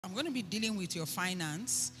I'm going to be dealing with your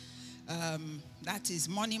finance. That is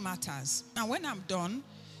money matters. Now, when I'm done,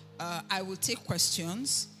 I will take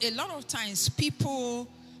questions. A lot of times, people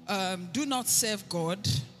do not serve God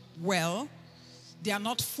well. They are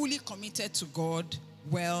not fully committed to God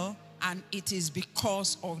well, and it is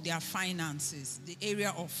because of their finances, the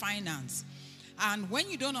area of finance. And when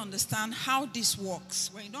you don't understand how this works,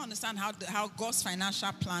 when you don't understand how God's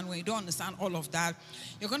financial plan, when you don't understand all of that,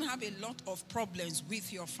 you're going to have a lot of problems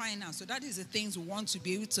with your finance. So that is the things we want to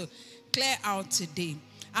be able to clear out today.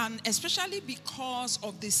 And especially because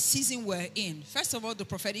of the season we're in. First of all, the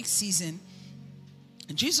prophetic season.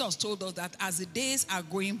 Jesus told us that as the days are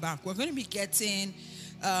going back, we're going to be getting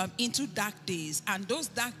into dark days. And those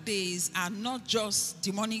dark days are not just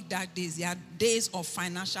demonic dark days. They are days of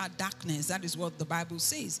financial darkness. That is what the Bible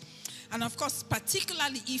says. And of course,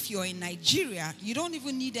 particularly if you're in Nigeria, you don't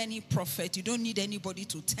even need any prophet. You don't need anybody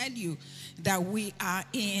to tell you that we are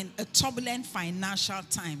in a turbulent financial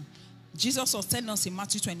time. Jesus was telling us in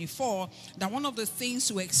Matthew 24 that one of the things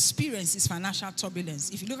to experience is financial turbulence.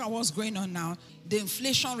 If you look at what's going on now, the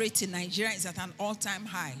inflation rate in Nigeria is at an all-time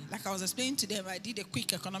high. Like I was explaining to them, I did a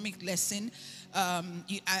quick economic lesson. I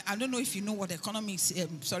don't know if you know what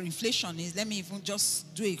inflation is. Let me even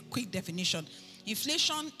just do a quick definition.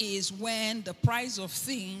 Inflation is when the price of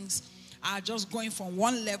things are just going from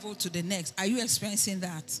one level to the next. Are you experiencing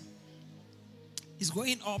that? It's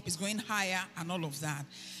going up, it's going higher, and all of that.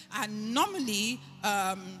 And normally,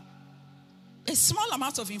 a small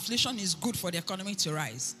amount of inflation is good for the economy to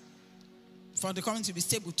rise, for the economy to be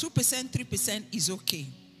stable. 2%, 3% is okay,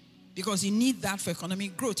 because you need that for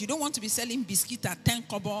economic growth. You don't want to be selling biscuit at 10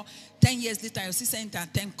 kobo, 10 years later you're still selling it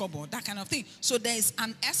at 10 kobo, that kind of thing. So there's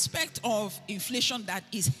an aspect of inflation that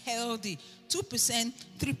is healthy. 2%,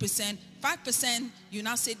 3%, 5%, you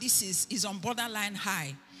now say this is on borderline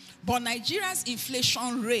high. But Nigeria's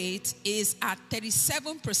inflation rate is at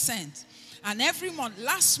 37%. And every month,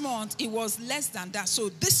 last month, it was less than that. So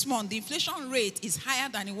this month, the inflation rate is higher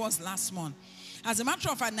than it was last month. As a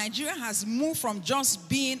matter of fact, Nigeria has moved from just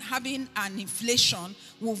having an inflation.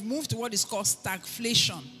 We've moved to what is called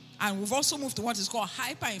stagflation. And we've also moved to what is called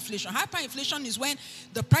hyperinflation. Hyperinflation is when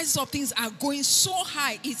the prices of things are going so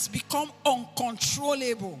high, it's become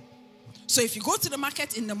uncontrollable. So if you go to the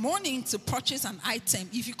market in the morning to purchase an item,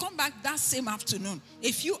 if you come back that same afternoon,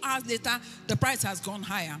 a few hours later, the price has gone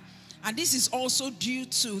higher. And this is also due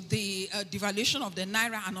to the devaluation of the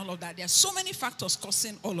naira and all of that. There are so many factors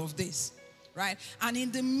causing all of this, right? And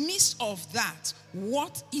in the midst of that,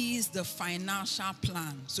 what is the financial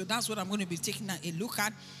plan? So that's what I'm going to be taking a look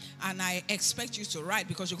at. And I expect you to write,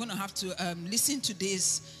 because you're going to have to listen to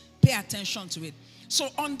this, pay attention to it. So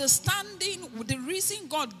understanding the reason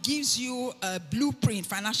God gives you a blueprint,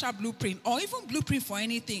 financial blueprint, or even blueprint for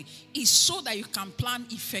anything, is so that you can plan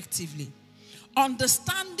effectively.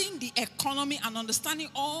 Understanding the economy and understanding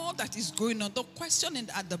all that is going on. The question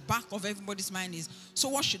at the back of everybody's mind is, so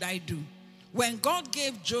what should I do? When God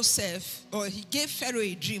gave Joseph, or he gave Pharaoh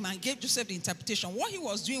a dream and gave Joseph the interpretation, what he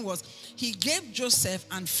was doing was he gave Joseph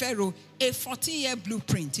and Pharaoh a 14-year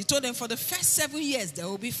blueprint. He told them for the first 7 years there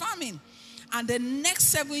will be famine. And the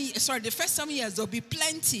first 7 years, there will be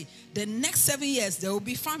plenty. The next 7 years, there will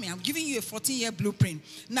be famine. I'm giving you a 14-year blueprint.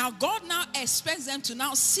 Now, God now expects them to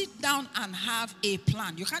now sit down and have a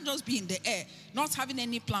plan. You can't just be in the air, not having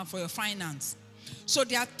any plan for your finance. So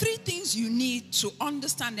there are three things you need to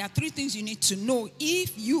understand. There are three things you need to know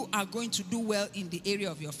if you are going to do well in the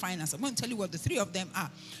area of your finance. I'm going to tell you what the three of them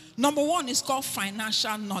are. Number one is called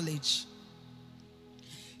financial knowledge.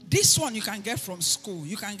 This one you can get from school.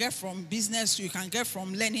 You can get from business. You can get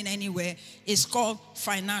from learning anywhere. It's called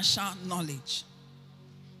financial knowledge.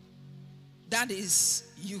 That is,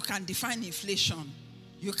 you can define inflation.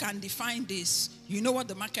 You can define this. You know what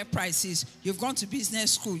the market price is. You've gone to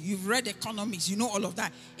business school. You've read economics. You know all of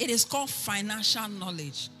that. It is called financial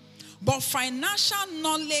knowledge. But financial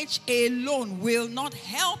knowledge alone will not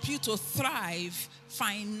help you to thrive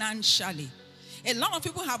financially. A lot of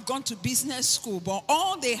people have gone to business school, but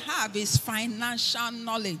all they have is financial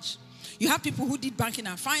knowledge. You have people who did banking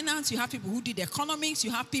and finance. You have people who did economics. You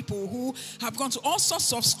have people who have gone to all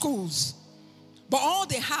sorts of schools. But all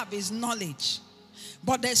they have is knowledge.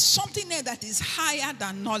 But there's something there that is higher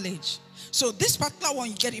than knowledge. So this particular one,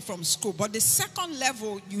 you get it from school. But the second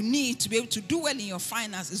level you need to be able to do well in your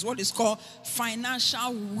finance is what is called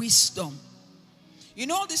financial wisdom. You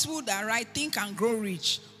know all these people that write Think and Grow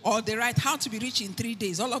Rich, or they write How to Be Rich in 3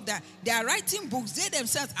 Days, all of that. They are writing books. They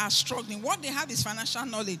themselves are struggling. What they have is financial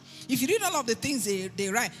knowledge. If you read all of the things they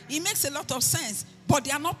write, it makes a lot of sense, but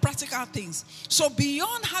they are not practical things. So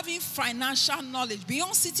beyond having financial knowledge,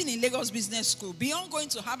 beyond sitting in Lagos Business School, beyond going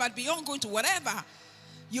to Harvard, beyond going to whatever,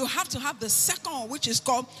 you have to have the second one, which is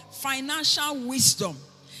called financial wisdom.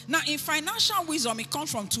 Now, in financial wisdom, it comes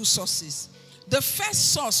from two sources. The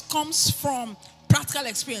first source comes from practical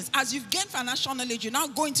experience. As you've gained financial knowledge, you now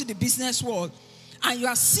go into the business world and you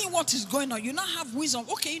are seeing what is going on. You now have wisdom.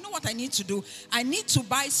 Okay, you know what I need to do? I need to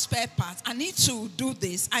buy spare parts. I need to do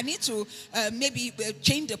this. I need to maybe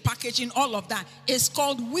change the packaging, all of that. It's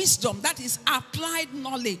called wisdom. That is applied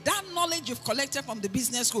knowledge. That knowledge you've collected from the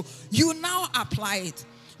business school, you now apply it.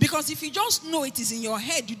 Because if you just know it is in your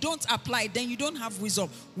head, you don't apply it, then you don't have wisdom.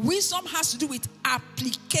 Wisdom has to do with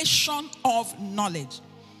application of knowledge.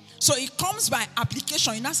 So it comes by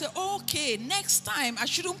application. You now say, okay, next time I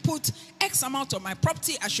shouldn't put X amount on my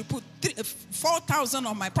property. I should put 4,000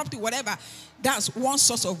 on my property, whatever. That's one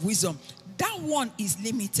source of wisdom. That one is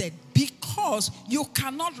limited because you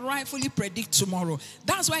cannot rightfully predict tomorrow.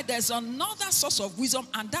 That's why there's another source of wisdom,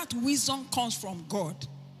 and that wisdom comes from God.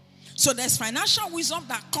 So there's financial wisdom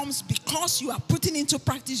that comes because you are putting into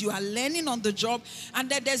practice, you are learning on the job, and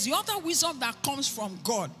then there's the other wisdom that comes from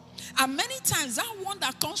God. And many times that one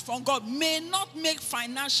that comes from God may not make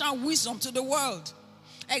financial wisdom to the world.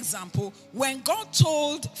 Example, when God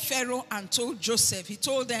told Pharaoh and told Joseph, he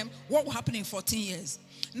told them what will happen in 14 years.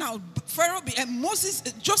 Now,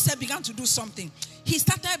 Joseph began to do something. He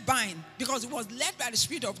started buying, because it was led by the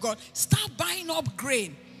Spirit of God, start buying up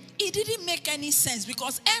grain. It didn't make any sense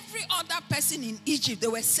because every other person in Egypt, they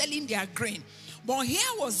were selling their grain. But here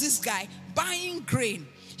was this guy buying grain.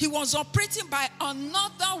 He was operating by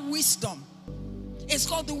another wisdom. It's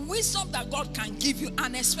called the wisdom that God can give you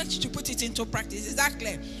and expect you to put it into practice. Is that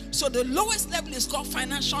clear? So the lowest level is called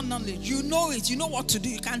financial knowledge. You know it. You know what to do.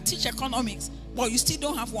 You can teach economics, but you still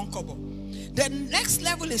don't have one kobo. The next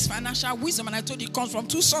level is financial wisdom, and I told you it comes from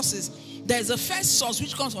two sources. There's a first source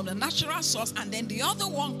which comes from the natural source, and then the other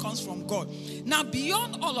one comes from God. Now,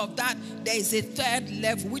 beyond all of that, there is a third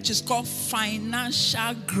level which is called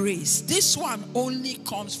financial grace. This one only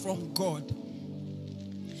comes from God.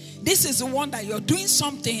 This is the one that you're doing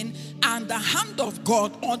something and the hand of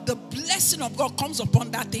God or the blessing of God comes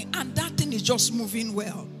upon that thing, and that thing is just moving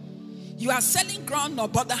well. You are selling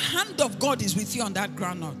groundnut, but the hand of God is with you on that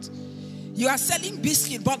groundnut. You are selling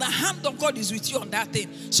biscuit, but the hand of God is with you on that thing.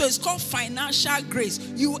 So it's called financial grace.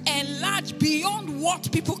 You enlarge beyond what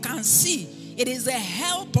people can see. It is the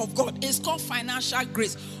help of God. It's called financial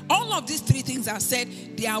grace. All of these three things are said.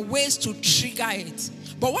 There are ways to trigger it.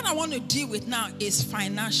 But what I want to deal with now is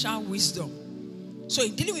financial wisdom. So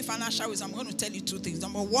in dealing with financial wisdom, I'm going to tell you two things.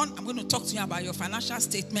 Number one, I'm going to talk to you about your financial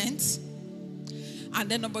statements. And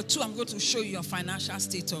then number two, I'm going to show you your financial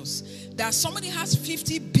status. That somebody has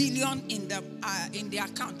 50 billion in the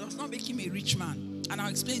account does not make him a rich man. And I'll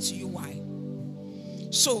explain to you why.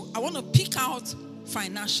 So I want to pick out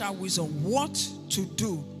financial wisdom. What to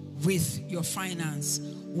do with your finance.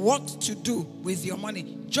 What to do with your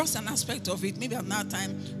money. Just an aspect of it. Maybe another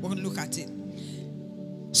time we're going to look at it.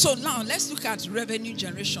 So now let's look at revenue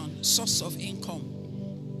generation, source of income.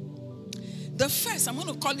 The first, I'm going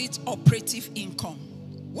to call it operative income.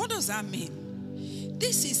 What does that mean?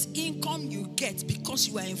 This is income you get because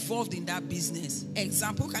you are involved in that business.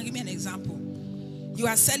 Example, can you give me an example? You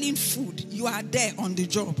are selling food. You are there on the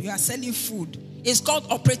job. You are selling food. It's called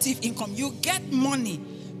operative income. You get money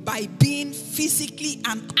by being physically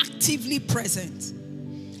and actively present.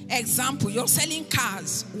 Example, you're selling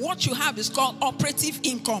cars. What you have is called operative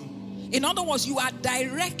income. In other words, you are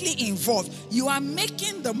directly involved. You are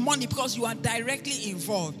making the money because you are directly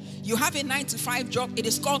involved. You have a 9-to-5 job. It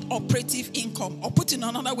is called operative income. Or put in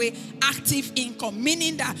another way, active income.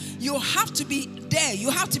 Meaning that you have to be there. You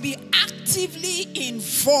have to be actively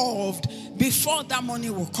involved before that money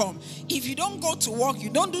will come. If you don't go to work, you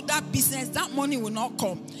don't do that business, that money will not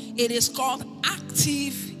come. It is called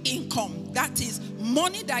active income. That is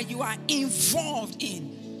money that you are involved in.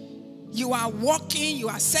 You are working, you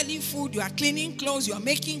are selling food, you are cleaning clothes, you are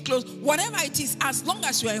making clothes, whatever it is, as long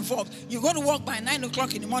as you are involved. You go to work by 9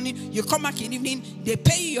 o'clock in the morning, you come back in the evening, they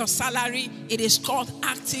pay you your salary. It is called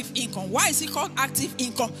active income. Why is it called active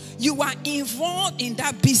income? You are involved in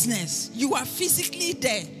that business. You are physically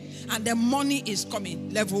there, and the money is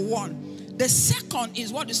coming. Level one. The second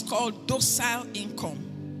is what is called docile income.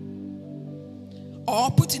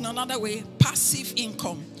 Or put in another way, passive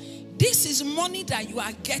income. This is money that you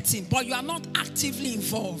are getting, but you are not actively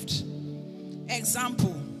involved.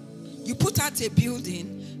 Example, you put out a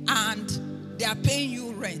building and they are paying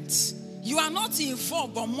you rent. You are not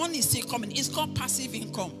involved, but money is still coming. It's called passive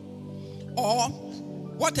income. Or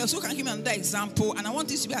what else? Who can give me another example? And I want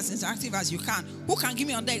this to be as interactive as you can. Who can give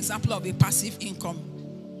me another example of a passive income?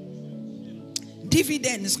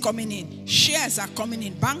 Dividends coming in, shares are coming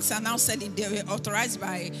in, banks are now selling. They were authorized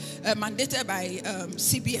by, mandated by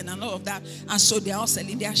CBN and all of that, and so they are all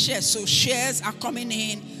selling their shares. So shares are coming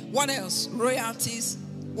in. What else? Royalties.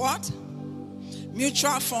 What?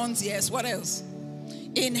 Mutual funds. Yes. What else?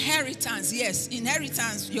 Inheritance. Yes.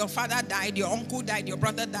 Inheritance. Your father died, your uncle died, your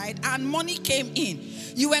brother died, and money came in.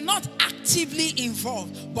 You were not actively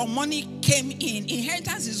involved, but money came in.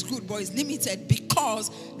 Inheritance is good, but it's limited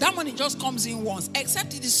because that money just comes in once,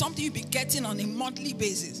 except it is something you'll be getting on a monthly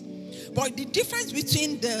basis. But the difference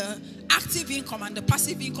between the active income and the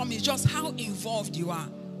passive income is just how involved you are.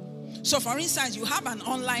 So for instance, you have an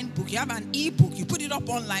online book, you have an e-book, you put it up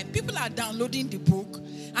online, people are downloading the book,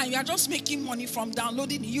 and you are just making money from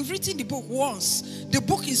downloading it. You've written the book once, the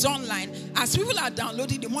book is online. As people are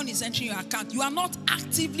downloading, the money is entering your account. You are not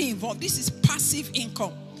actively involved. This is passive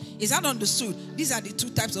income. Is that understood? These are the two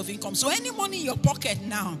types of income. So any money in your pocket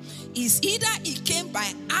now is either it came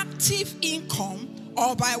by active income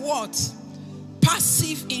or by what?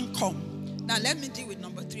 Passive income. Now let me deal with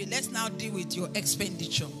number 3. Let's now deal with your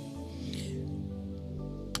expenditure.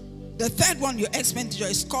 The third one, your expenditure,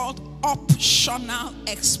 is called optional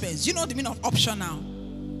expense. You know the meaning of optional?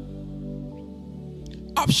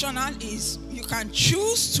 Optional is you can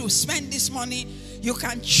choose to spend this money. You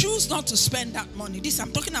can choose not to spend that money.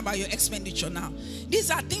 I'm talking about your expenditure now. These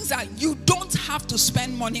are things that you don't have to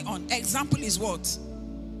spend money on. Example is what?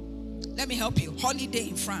 Let me help you. Holiday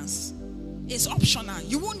in France. It's optional.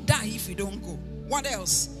 You won't die if you don't go. What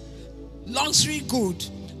else? Luxury good.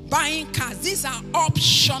 Buying cars, these are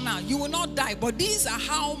optional. You will not die, but these are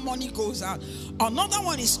how money goes out. Another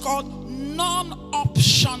one is called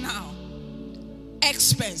non-optional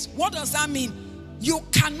expense. What does that mean? You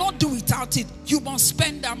cannot do without it. You must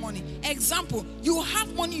spend that money. Example, you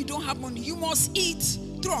have money, you don't have money. You must eat.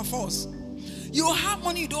 True or false? You have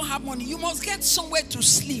money, you don't have money. You must get somewhere to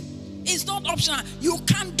sleep. It's not optional. You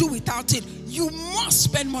can't do without it. You must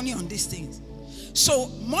spend money on these things. So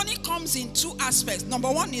money comes in two aspects.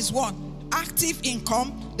 Number one is what? Active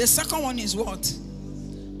income. The second one is what?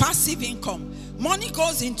 Passive income. Money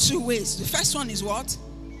goes in two ways. The first one is what?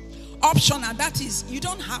 Optional. That is, you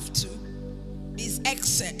don't have to. Is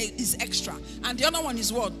extra. And the other one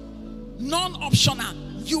is what? Non-optional.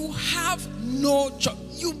 You have no choice.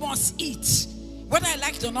 You must eat. Whether I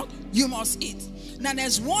like it or not, you must eat. Now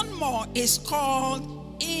there's one more. It's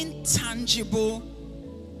called intangible.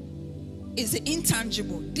 Is the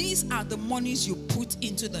intangible. These are the monies you put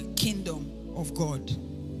into the kingdom of God.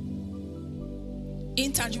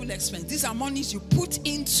 Intangible expense. These are monies you put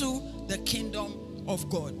into the kingdom of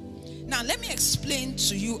God. Now let me explain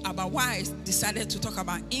to you about why I decided to talk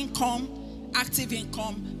about income, active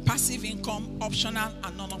income, passive income, optional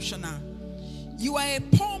and non-optional. You are a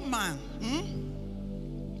poor man.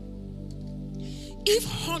 If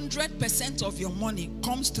 100% of your money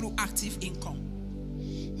comes through active income,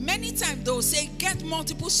 many times they'll say get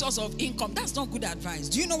multiple sources of income. That's not good advice.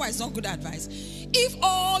 Do you know why it's not good advice? If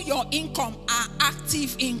all your income are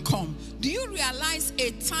active income, do you realize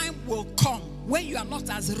a time will come when you are not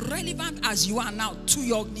as relevant as you are now to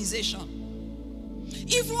your organization?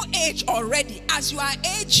 Even age already, as you are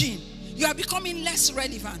aging, you are becoming less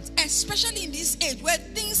relevant, especially in this age where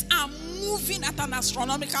things are moving at an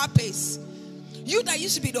astronomical pace. You that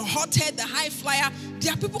used to be the hothead, the high flyer,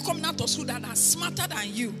 there are people coming out of school that are smarter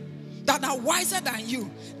than you, that are wiser than you,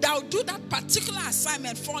 that will do that particular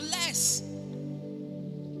assignment for less.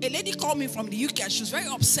 A lady called me from the UK. She was very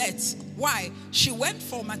upset. Why? She went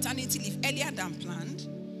for maternity leave earlier than planned.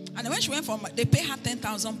 And when she went for, they pay her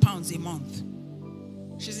 £10,000 a month.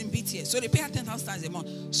 She's in BTS. So they pay her £10,000 a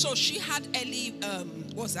month. So she had early,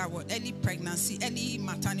 what's that word? Early pregnancy, early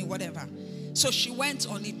maternity, whatever. So she went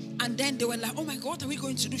on it, and then they were like, oh my God, what are we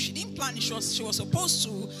going to do? She didn't plan it. She was supposed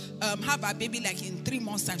to have her baby like in 3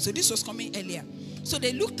 months' time. So this was coming earlier. So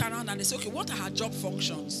they looked around and they said, okay, what are her job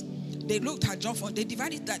functions? They looked at her job functions.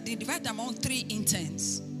 They divided them among 3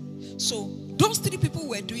 interns. So those 3 people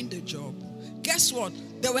were doing the job. Guess what?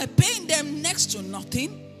 They were paying them next to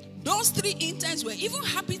nothing. Those 3 interns were even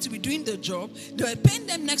happy to be doing the job. They were paying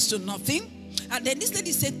them next to nothing. And then this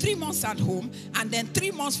lady said 3 months at home and then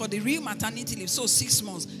 3 months for the real maternity leave. So 6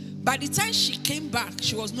 months. By the time she came back,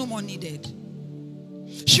 she was no more needed.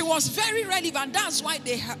 She was very relevant. That's why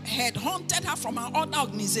they had hunted her from her other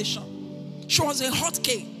organization. She was a hot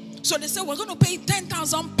cake. So they say, we're going to pay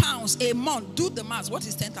 10,000 pounds a month. Do the math. What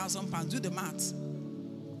is 10,000 pounds? Do the math.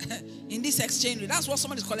 In this exchange rate, that's what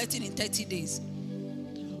somebody is collecting in 30 days.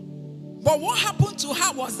 But what happened to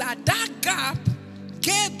her was that gap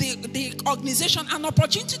gave the organization an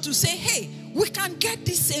opportunity to say, hey, we can get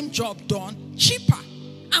this same job done cheaper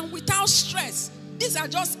and without stress. These are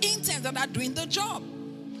just interns that are doing the job.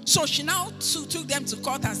 So she now took them to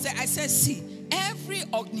court and said, see, every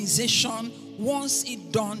organization wants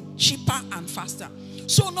it done cheaper and faster.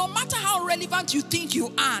 So no matter how relevant you think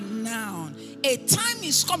you are now, a time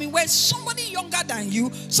is coming where somebody younger than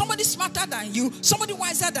you, somebody smarter than you, somebody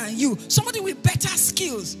wiser than you, somebody with better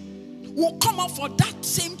skills will come up for that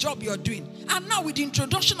same job you're doing. And now with the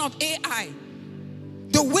introduction of AI,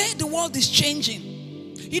 the way the world is changing.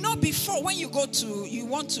 You know, before when you want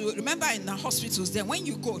to, remember in the hospitals then, when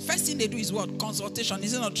you go, first thing they do is what? Consultation,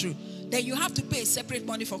 is it not true? Then you have to pay separate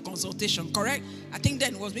money for consultation, correct? I think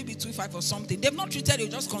then it was maybe 2.5 or something. They've not treated you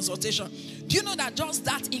just consultation. Do you know that just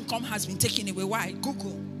that income has been taken away? Why?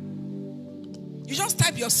 Google. You just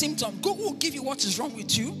type your symptom. Google will give you what is wrong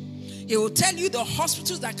with you. It will tell you the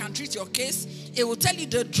hospitals that can treat your case. It will tell you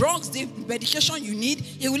the drugs, the medication you need.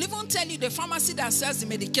 It will even tell you the pharmacy that sells the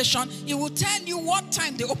medication. It will tell you what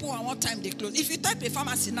time they open and what time they close. If you type a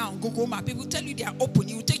pharmacy now on Google Map, it will tell you they are open.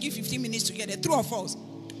 It will take you 15 minutes to get there, true or false.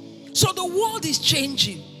 So the world is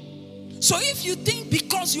changing. So if you think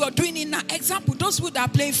because you are doing it now, example, those people that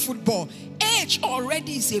are playing football, age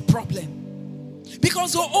already is a problem.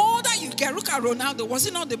 Because the older you get, look at Ronaldo, was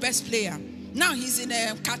he not the best player? Now he's in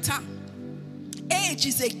Qatar. Age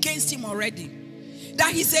is against him already.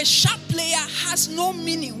 That he's a sharp player has no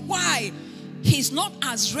meaning. Why? He's not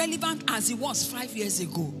as relevant as he was 5 years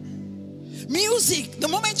ago. Music, the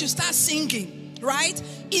moment you start singing, right?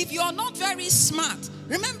 If you're not very smart,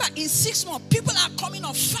 remember in 6 months, people are coming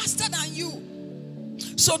up faster than you.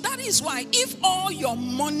 So that is why if all your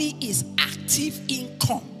money is active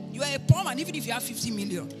income, you are a poor man even if you have 50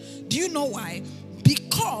 million. Do you know why?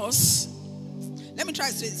 Because, let me try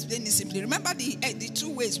to explain this simply. Remember the 2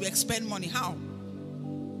 ways we expend money. How?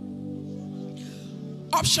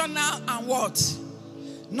 Optional and what?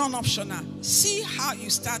 Non-optional. See how you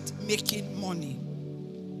start making money.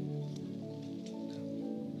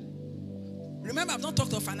 Remember, I've not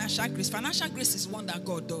talked of financial grace. Financial grace is one that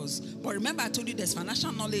God does. But remember, I told you there's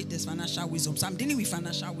financial knowledge, there's financial wisdom. So I'm dealing with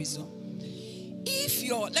financial wisdom.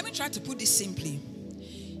 Let me try to put this simply.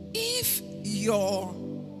 If you're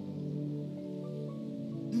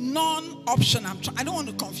non-optional, I don't want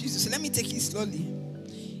to confuse you, so let me take it slowly.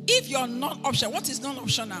 If you're non-optional, what is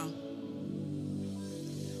non-optional?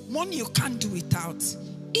 Money you can't do without.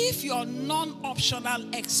 If your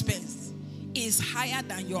non-optional expense is higher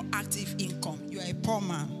than your active income, you are a poor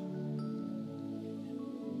man.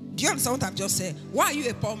 Do you understand what I've just said? Why are you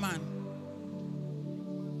a poor man?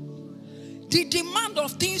 The demand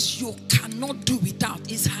of things you cannot do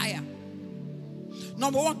without is higher.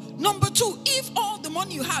 Number one. Number two, if all the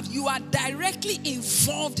money you have, you are directly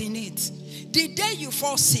involved in it. The day you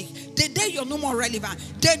fall sick, the day you're no more relevant,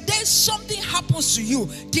 the day something happens to you,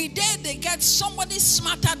 the day they get somebody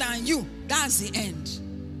smarter than you, that's the end.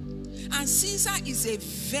 And Caesar is a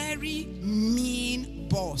very mean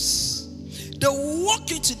boss. They will walk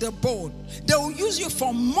you to the board. They will use you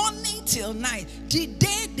from morning till night. The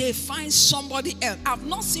day they find somebody else, I've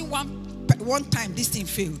not seen one time this thing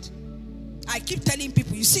failed. I keep telling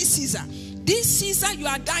people, you see Caesar, this Caesar you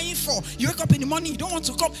are dying for. You wake up in the morning, you don't want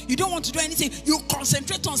to come, you don't want to do anything. You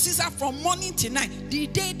concentrate on Caesar from morning till night. The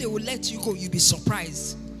day they will let you go, you'll be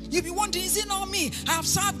surprised. You'll be wondering, is it not me? I have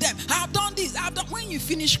served them. I have done this. I have done. When you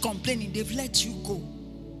finish complaining, they've let you go.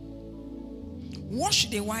 What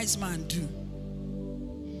should a wise man do?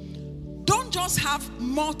 Don't just have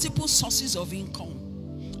multiple sources of income.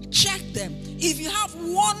 Check them. If you have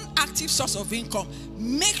one active source of income,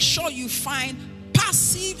 make sure you find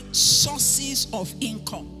passive sources of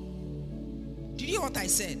income. Did you hear what I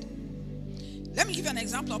said? Let me give you an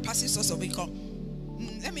example of passive source of income.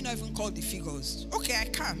 Let me not even call the figures. Okay, I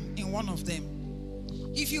can in one of them.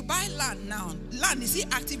 If you buy land now, land, is it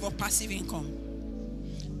active or passive income?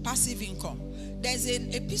 Passive income. There's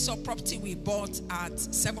a piece of property we bought at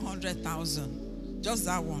 700,000. Just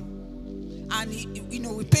that one. And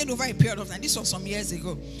we paid over a period of time. This was some years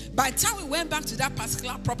ago. By the time we went back to that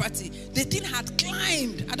particular property, the thing had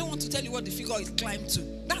climbed. I don't want to tell you what the figure is climbed to.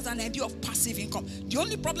 That's an idea of passive income. The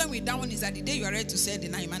only problem with that one is that the day you are ready to sell the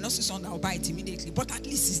now, you might not see someone that will buy it immediately. But at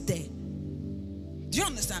least it's there. Do you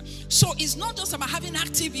understand? So it's not just about having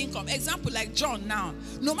active income. Example like John now.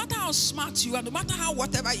 No matter how smart you are, no matter how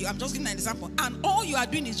whatever you are, I'm just giving an example. And all you are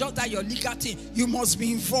doing is just that your legal thing. You must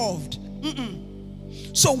be involved.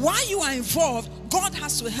 So while you are involved, God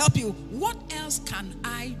has to help you. What else can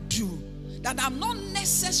I do that I'm not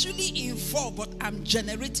necessarily involved, but I'm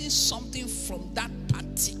generating something from that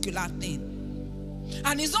particular thing?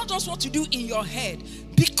 And it's not just what you do in your head.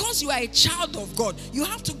 Because you are a child of God, you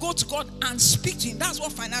have to go to God and speak to him. That's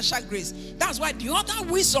what financial grace. That's why the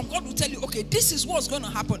other wisdom, God will tell you, okay, this is what's going to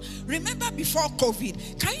happen. Remember before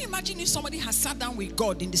COVID, can you imagine if somebody has sat down with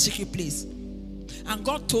God in the secret place and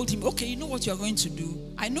God told him, okay, you know what you're going to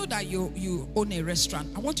do? I know that you own a restaurant.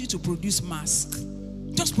 I want you to produce masks.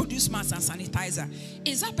 Just produce masks and sanitizer.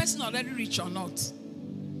 Is that person already rich or not?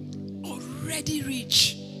 Already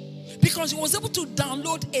rich. Because he was able to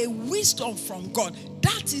download a wisdom from God.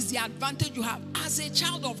 That is the advantage you have as a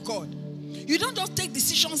child of God. You don't just take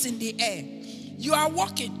decisions in the air. You are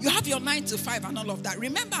working. You have your 9 to 5 and all of that.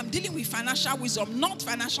 Remember, I'm dealing with financial wisdom, not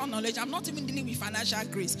financial knowledge. I'm not even dealing with financial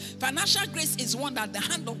grace. Financial grace is one that the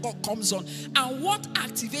hand of God comes on. And what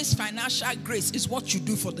activates financial grace is what you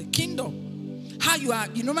do for the kingdom. How you are,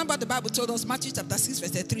 you remember the Bible told us, Matthew chapter 6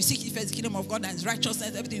 verse 3, seek ye first the kingdom of God and his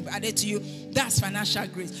righteousness, everything will be added to you. That's financial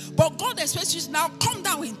grace. But God expects you to now come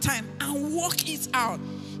down in time and work it out.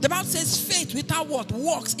 The Bible says faith without what?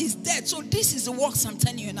 Works is dead. So this is the works I'm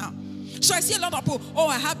telling you now. So I see a lot of people, oh,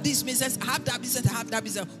 I have this business, I have that business, I have that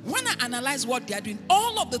business. When I analyze what they are doing,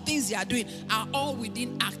 all of the things they are doing are all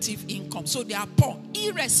within active income. So they are poor,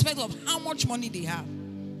 irrespective of how much money they have.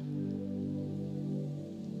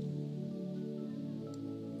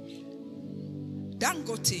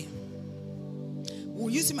 Dangote,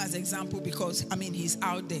 we'll use him as an example because, he's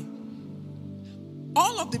out there.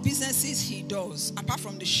 All of the businesses he does, apart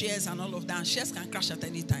from the shares and all of that, shares can crash at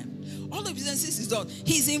any time. All the businesses he does,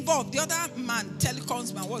 he's involved. The other man,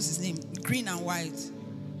 telecoms man, what's his name? Green and white.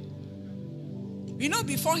 You know,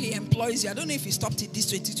 before he employs you, I don't know if he stopped it this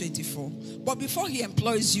 2024, but before he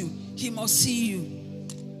employs you, he must see you.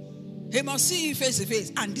 He must see you face to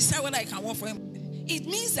face and decide whether I can work for him. It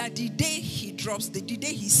means that the day he drops, the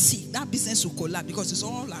day he sees, that business will collapse because it's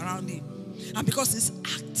all around him. And because it's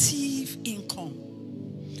active income.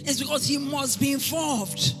 It's because he must be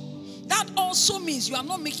involved. That also means you are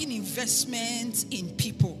not making investments in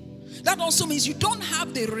people. That also means you don't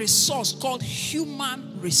have the resource called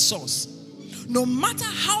human resource. No matter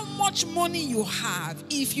how much money you have,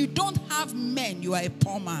 if you don't have men, you are a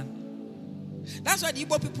poor man. That's why the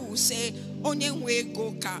Igbo people will say, onyenwe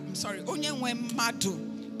go ka, onyenwe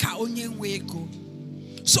madu ka onyenwe go.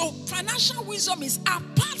 So financial wisdom is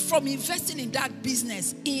apart from investing in that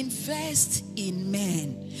business, invest in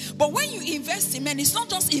men. But when you invest in men, it's not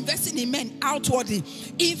just investing in men outwardly.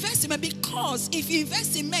 Invest in men, because if you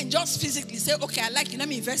invest in men just physically, say, okay, I like you, let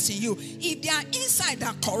me invest in you. If they are inside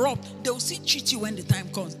that corrupt, they will still cheat you when the time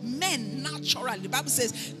comes. Men naturally, the Bible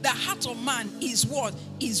says, the heart of man is what?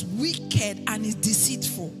 Is wicked and is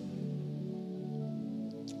deceitful.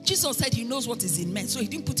 Jesus said he knows what is in men, so he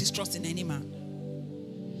didn't put his trust in any man.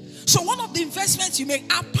 So one of the investments you make,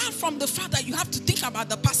 apart from the fact that you have to think about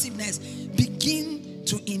the passiveness, begin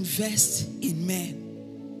to invest in men.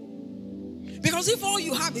 Because if all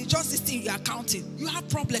you have is just this thing you're counting, you have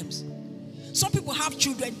problems. Some people have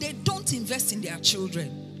children, they don't invest in their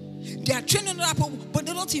children. They are training other people, but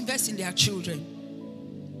they don't invest in their children.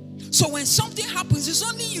 So when something happens, it's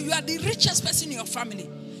only you. You are the richest person in your family.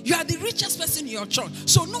 You are the richest person in your church.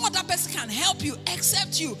 So no other person can help you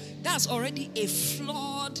except you. That's already a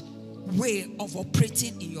flawed way of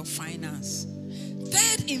operating in your finance.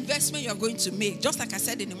 Third investment you are going to make, just like I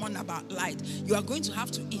said in the morning about light, you are going to have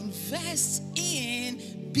to invest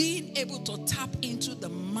in being able to tap into the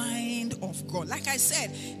mind of God. Like I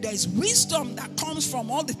said, there's wisdom that comes from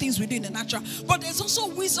all the things we do in the natural, but there's also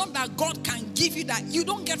wisdom that God can give you that you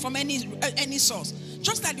don't get from any source.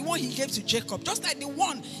 Just like the one he gave to Jacob, just like the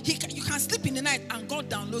one you can sleep in the night and God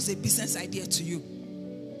downloads a business idea to you.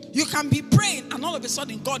 You can be praying and all of a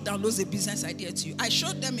sudden God downloads a business idea to you. I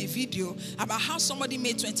showed them a video about how somebody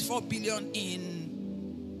made 24 billion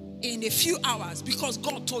in a few hours because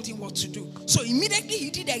God told him what to do. So immediately he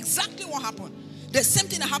did exactly what happened. The same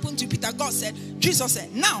thing that happened to Peter. Jesus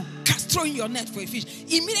said, now throw in your net for a fish.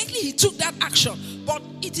 Immediately he took that action. But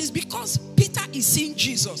it is because Peter is seeing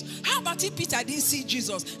Jesus. How about if Peter didn't see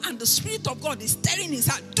Jesus and the Spirit of God is stirring his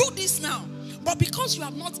heart, do this now. But because you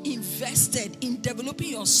have not invested in developing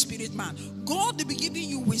your spirit man, God will be giving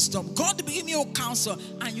you wisdom. God will be giving you counsel,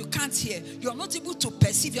 and you can't hear. You're not able to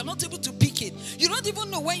perceive. You're not able to pick it. You don't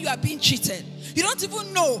even know when you are being cheated. You don't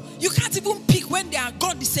even know. You can't even pick when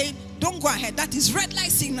God is saying, don't go ahead. That is red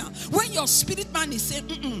light signal. When your spirit man is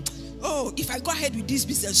saying, oh, if I go ahead with this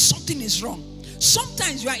business, something is wrong.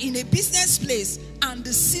 Sometimes you are in a business place and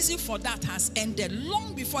the season for that has ended.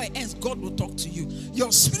 Long before it ends, God will talk to you.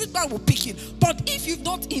 Your spirit man will pick it. But if you've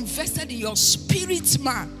not invested in your spirit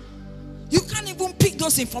man, you can't even pick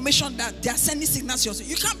those information that they are sending signals to you.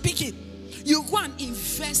 You can't pick it. You go and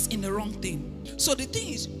invest in the wrong thing. So the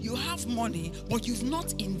thing is, you have money, but you've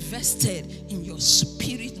not invested in your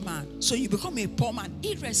spirit man. So you become a poor man,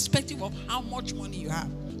 irrespective of how much money you have.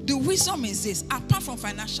 The wisdom is this: apart from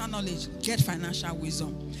financial knowledge, get financial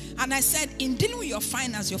wisdom. And I said, in dealing with your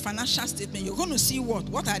finance, your financial statement, you're going to see what?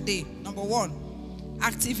 What are they? Number one,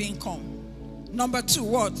 active income. Number two,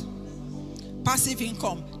 what? Passive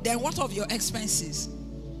income. Then what of your expenses?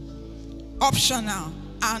 Optional.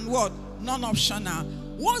 And what? Non-optional.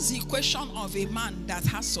 What's the equation of a man that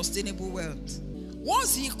has sustainable wealth?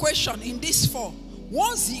 What's the equation in this four?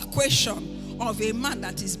 What's the equation of a man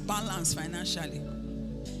that is balanced financially?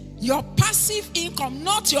 Your passive income,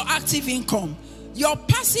 not your active income. Your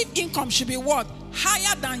passive income should be what?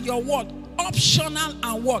 Higher than your what? Optional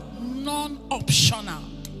and what? Non-optional.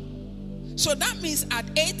 So that means at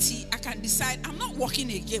 80, I can decide I'm not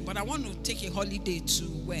working again, but I want to take a holiday to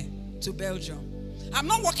where? To Belgium. I'm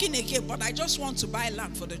not working again, but I just want to buy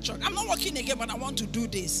land for the church. I'm not working again, but I want to do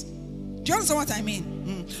this. Do you understand what I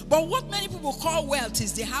mean? But what many people call wealth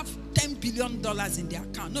is they have $10 billion in their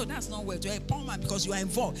account. No, that's not wealth. You're a poor man because you are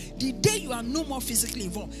involved. The day you are no more physically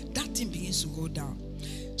involved, that thing begins to go down.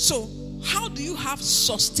 So how do you have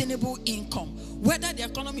sustainable income? Whether the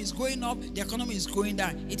economy is going up, the economy is going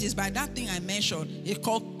down, it is by that thing I mentioned. It's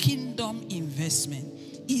called kingdom investment.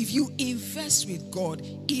 If you invest with God,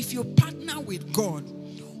 if you partner with God,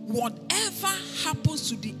 whatever happens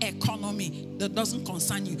to the economy, that doesn't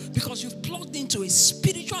concern you, because you've plugged into a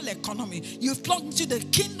spiritual economy. You've plugged into the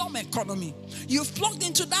kingdom economy. You've plugged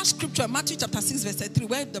into that scripture, Matthew chapter 6 verse 3,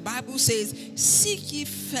 where the Bible says, seek ye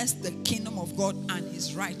first the kingdom of God and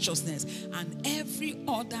his righteousness, and every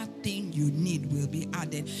other thing you need will be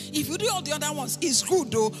added. If you do all the other ones, it's good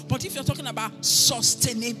though, but if you're talking about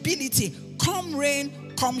sustainability, come rain,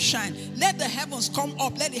 come shine. Let the heavens come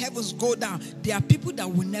up. Let the heavens go down. There are people that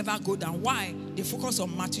will never go down. Why? They focus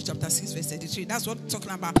on Matthew chapter 6 verse 33. That's what we're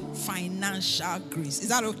talking about. Financial grace. Is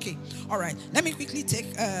that okay? All right. Let me quickly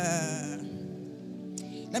take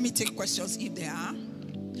questions if there are.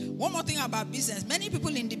 One more thing about business. Many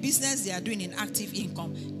people in the business, they are doing in active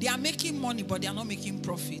income. They are making money, but they are not making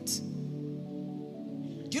profit.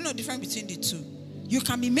 Do you know the difference between the two? You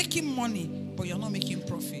can be making money, but you're not making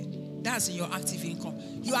profit. That's in your active income.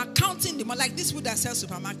 You are counting the money, like this people that sell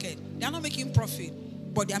supermarket. They are not making profit,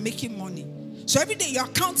 but they are making money. So every day you are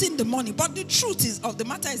counting the money. But the truth is of the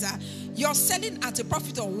matter is that you're selling at a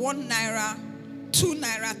profit of 1 naira, 2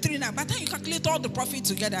 naira, 3 naira. By the time you calculate all the profit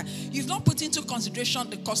together, you've not put into consideration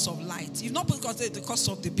the cost of light. You've not put into consideration the cost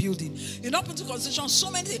of the building. You've not put into consideration so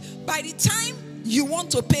many things. By the time you want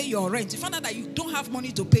to pay your rent, you find out that you don't have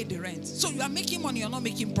money to pay the rent. So you are making money, you're not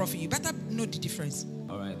making profit. You better know the difference.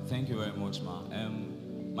 All right, thank you very much, ma.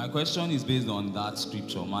 My question is based on that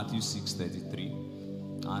scripture, Matthew 6:33,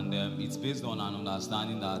 and it's based on an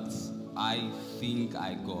understanding that I think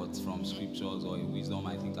I got from scriptures, or a wisdom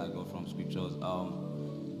I think I got from scriptures.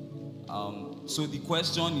 So the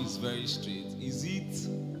question is very straight: Is it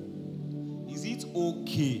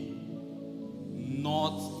okay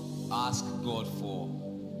not ask God for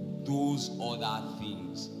those other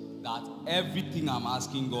things? That everything I'm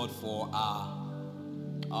asking God for are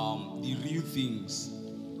the real things,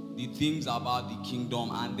 the things about the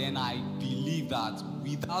kingdom, and then I believe that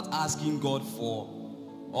without asking God for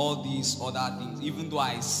all these other things, even though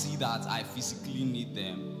I see that I physically need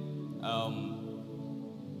them,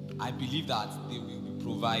 I believe that they will be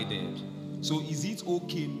provided. So is it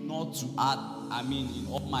okay not to ask, in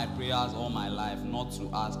all my prayers, all my life, not to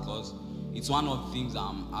ask? Because it's one of the things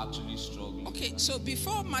I'm actually struggling. Okay, so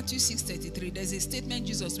before Matthew 6:33, there's a statement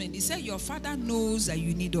Jesus made. He said, your Father knows that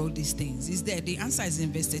you need all these things. Is there? The answer is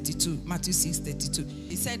in verse 32, Matthew 6:32.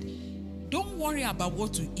 He said, don't worry about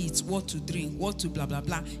what to eat, what to drink, what to blah, blah,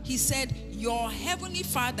 blah. He said, your heavenly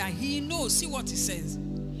Father, he knows. See what he says.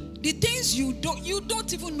 The things you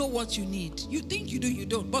don't even know what you need. You think you do, you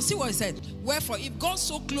don't. But see what he said. Wherefore, if God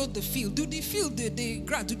so clothed the field, do the field, the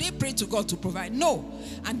grass, do they pray to God to provide? No.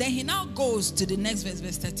 And then he now goes to the next verse,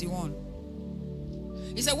 verse 31.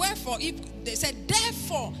 He said, wherefore, if they said,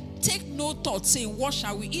 therefore, take no thought, saying, what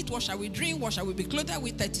shall we eat? What shall we drink? What shall we be clothed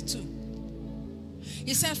with? 32.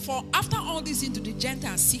 He said, for after all these things do the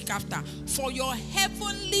Gentiles seek after, for your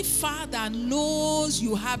heavenly Father knows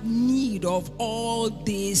you have need of all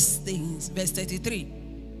these things. Verse 33.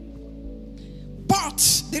 But,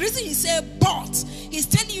 the reason he said but, he's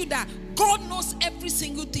telling you that God knows every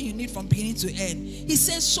single thing you need from beginning to end. He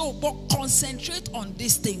says so, but concentrate on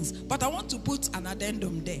these things. But I want to put an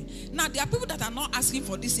addendum there. Now, there are people that are not asking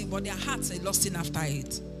for this thing, but their hearts are lusting after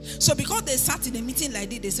it. So because they sat in a meeting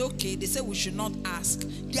like this, they say, okay, they say we should not ask.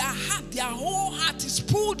 Their heart, their whole heart is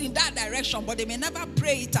pulled in that direction, but they may never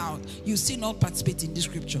pray it out. You still not participate in the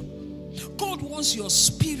scripture. God wants your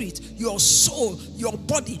spirit, your soul, your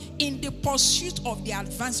body in the pursuit of the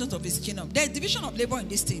advancement of his kingdom. There's division of labor in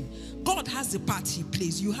this thing. God has the part he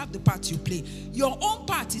plays. You have the part you play. Your own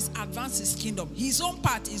part is advance his kingdom. His own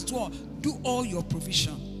part is to do all your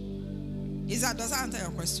provision. Does that answer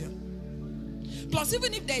your question? Plus,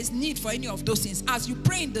 even if there is need for any of those things, as you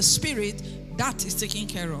pray in the spirit, that is taken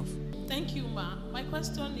care of. Thank you, Ma. My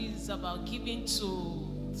question is about giving to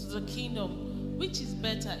the kingdom. Which is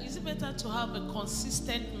better? Is it better to have a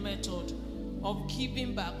consistent method of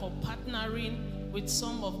giving back or partnering with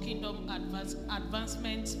some of kingdom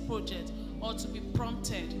advancement projects, or to be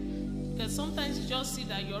prompted? Because sometimes you just see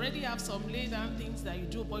that you already have some laid down things that you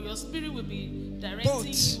do, but your spirit will be directing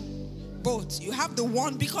you. Both. You have the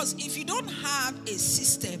one, because if you don't have a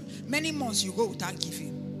system, many months you go without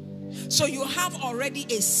giving. So you have already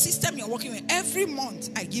a system you're working with. Every month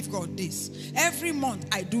I give God this. Every month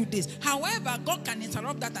I do this. However, God can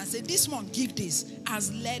interrupt that and say, this month give this,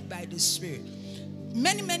 as led by the Spirit.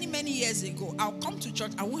 Many years ago, I'll come to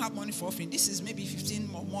church, I won't have money for offering. This is maybe 15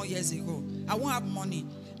 or more years ago. I won't have money.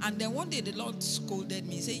 And then one day the Lord scolded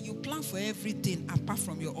me. He said, you plan for everything apart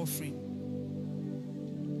from your offering.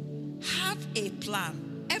 Have a plan.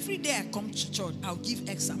 Every day I come to church, I'll give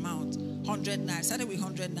X amount. 100 naira. I started with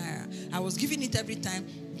 100 naira. I was giving it every time.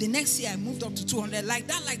 The next year I moved up to 200. Like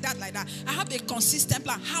that. I have a consistent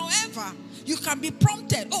plan. However, you can be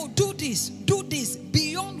prompted. Oh, do this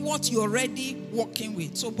beyond what you're already working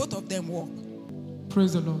with. So both of them work.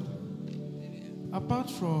 Praise the Lord.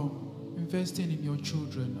 Apart from investing in your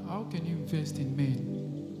children, how can you invest in men?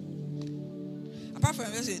 Apart from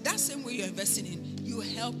investing, that same way you're investing in, you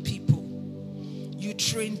help people. You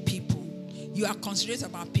train people. You are considerate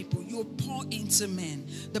about people. You pour into men.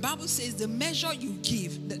 The Bible says the measure you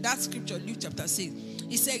give, that scripture, Luke chapter 6,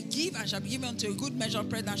 it said, give and shall be given unto a good measure,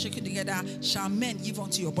 pressed and shaken together, shall men give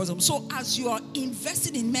unto your bosom. So as you are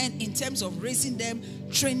investing in men in terms of raising them,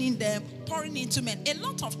 training them, pouring into men, a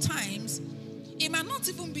lot of times, it might not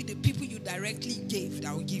even be the people you directly gave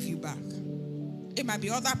that will give you back. It might be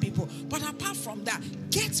other people. But apart from that,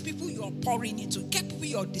 get people you're pouring into. Get people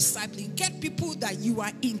you're discipling. Get people that you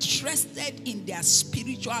are interested in their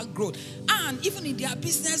spiritual growth. And even in their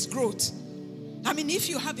business growth. I mean, if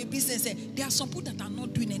you have a business, there are some people that are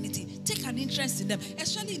not doing anything. Take an interest in them.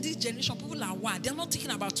 Especially in this generation, people are wild. They're not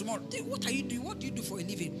thinking about tomorrow. What are you doing? What do you do for a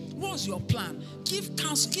living? What's your plan? Give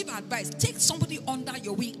counsel, give advice. Take somebody under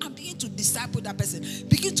your wing and begin to disciple that person.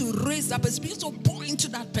 Begin to raise that person. Begin to pour into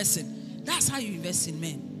that person. That's how you invest in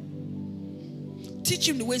men. Teach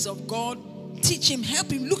him the ways of God. Teach him,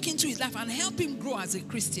 help him look into his life and help him grow as a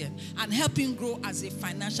Christian and help him grow as a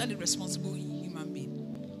financially responsible human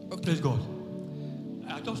being. Okay. Praise God.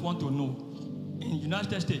 I just want to know, in the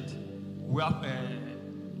United States, we have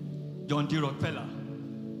John D. Rockefeller,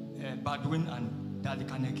 Baldwin, and Dale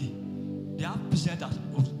Carnegie. They have businesses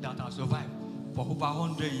that have survived for over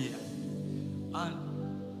 100 years. And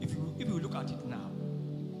if you look at it now,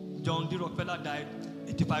 John D. Rockefeller died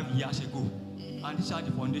 85 years ago. And this is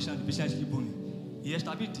the foundation of the business boom. He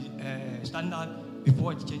established the standard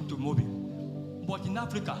before it changed to mobile. But in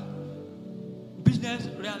Africa, business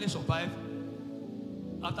rarely survives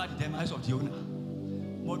after the demise of the owner.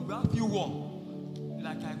 But we have few one,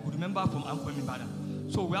 like I could remember from Amkwemi Bada.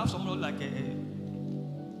 So we have someone like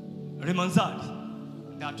Raymond Zad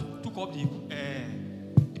that took up the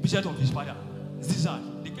business of his father,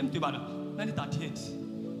 Zizad. They came to Ibadan 1938,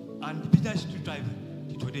 and the business is still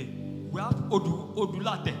thriving today. We have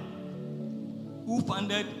Odulate, who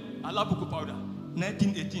founded Alabuku Powder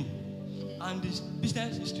 1918, and this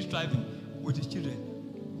business is still thriving with his children.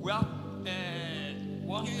 We have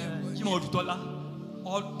Jim Odutola.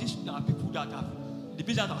 All these are people that have the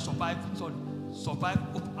business that survived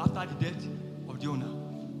after the death of the owner.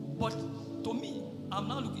 But to me, I'm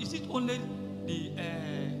now looking, is it only the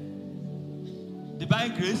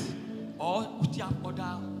divine grace, or we still have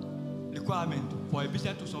other requirements for a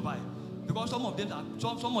business to survive? Because some of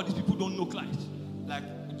these people don't know Christ, like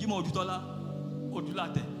Jim Odutola,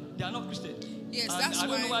 Odulate. They are not Christian. Yes, and that's I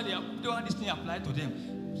don't why. know why this thing applied to them.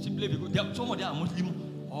 Simply because some of them are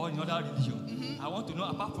Muslim or in other religion. I want to know,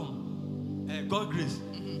 apart from God's grace,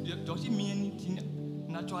 does it mean anything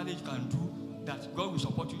naturally you can do that God will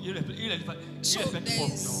support you irrespective of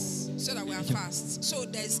your So that we are fast. So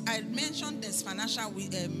I mentioned there's financial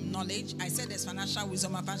knowledge. I said there's financial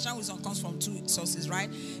wisdom. And financial wisdom comes from two sources, right?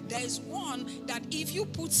 There is one that if you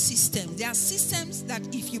put systems, there are systems that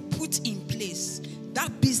if you put in place,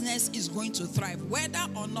 that business is going to thrive, whether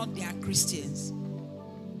or not they are Christians.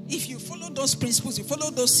 If you follow those principles, you follow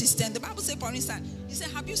those systems. The Bible says, for instance, he said,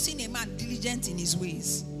 have you seen a man diligent in his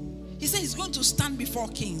ways? He said he's going to stand before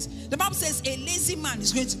kings. The Bible says a lazy man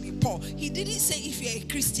is going to be poor. He didn't say if you're a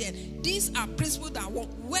Christian. These are principles that work.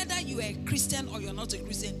 Whether you are a Christian or you're not a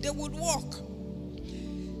Christian, they would work.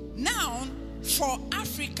 Now, for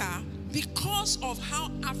Africa, because of how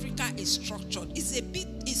Africa is structured,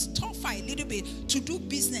 it's tougher a little bit to do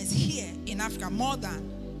business here in Africa more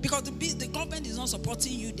than, because the government is not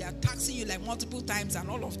supporting you. They are taxing you like multiple times and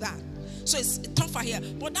all of that. So it's tougher here.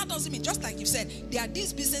 But that doesn't mean, just like you said, there are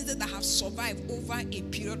these businesses that have survived over a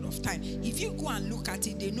period of time. If you go and look at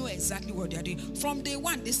it, they know exactly what they are doing. From day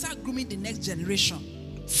one, they start grooming the next generation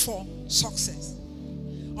for success.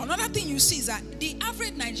 Another thing you see is that the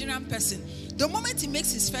average Nigerian person, the moment he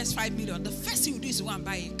makes his first 5 million, the first thing he will do is to go and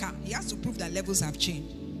buy a car. He has to prove that levels have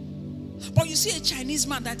changed. But you see a Chinese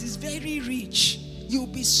man that is very rich, you'll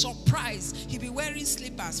be surprised. He'll be wearing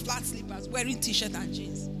slippers, flat slippers, wearing t-shirt and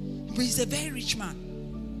jeans. But he's a very rich man.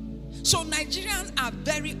 So Nigerians are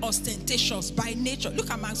very ostentatious by nature. Look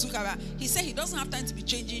at Mark Zuckerberg. He said he doesn't have time to be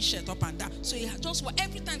changing shirt up and down. So he just,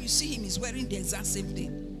 every time you see him, he's wearing the exact same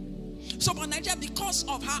thing. So but Nigeria, because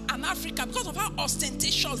of how, and Africa, because of how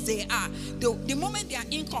ostentatious they are, the moment their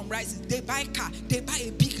income rises, they buy a car, they buy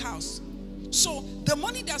a big house. So the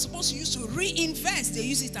money they're supposed to use to reinvest, they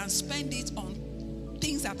use it and spend it on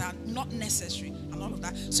things that are not necessary and all of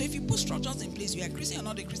that. So if you put structures in place, you are a Christian or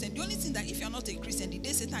not a Christian, the only thing that if you're not a Christian, the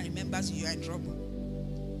day Satan remembers you, you are in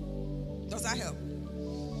trouble. Does that help?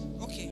 Okay.